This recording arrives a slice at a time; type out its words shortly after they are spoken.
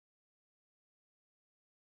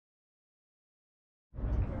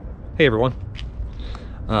Hey everyone,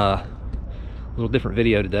 a little different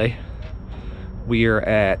video today. We are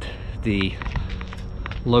at the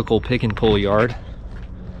local pick and pull yard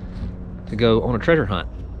to go on a treasure hunt.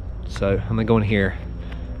 So I'm gonna go in here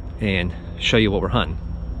and show you what we're hunting.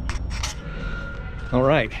 All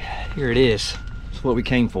right, here it is. It's what we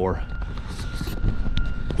came for.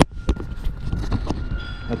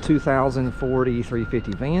 A 2040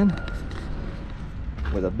 350 van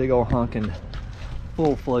with a big old honking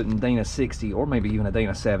full floating Dana 60 or maybe even a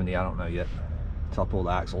Dana 70. I don't know yet until I pull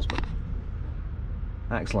the axles, but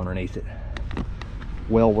axle underneath it.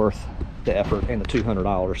 Well worth the effort and the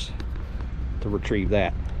 $200 to retrieve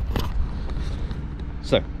that.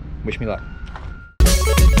 So wish me luck.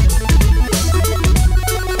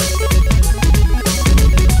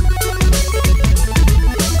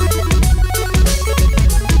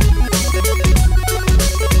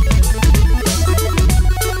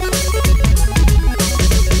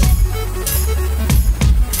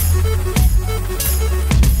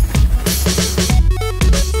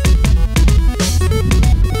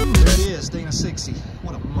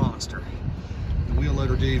 What a monster. The wheel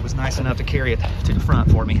loader dude was nice enough to carry it to the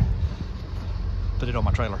front for me. Put it on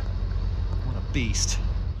my trailer. What a beast.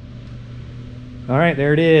 All right,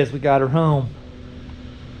 there it is. We got her home.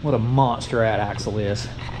 What a monster that axle is.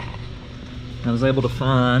 I was able to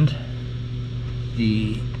find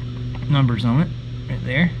the numbers on it right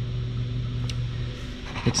there.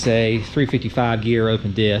 It's a 355 gear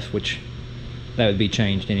open diff, which that would be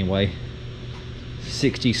changed anyway.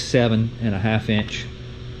 67.5 inch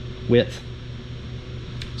width.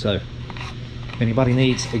 So if anybody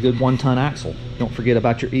needs a good 1-ton axle, don't forget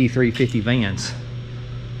about your E350 vans.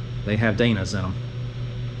 They have Danas in them.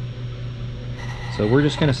 So we're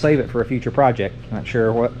just going to save it for a future project. Not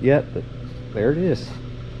sure what yet, but there it is.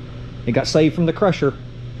 It got saved from the crusher.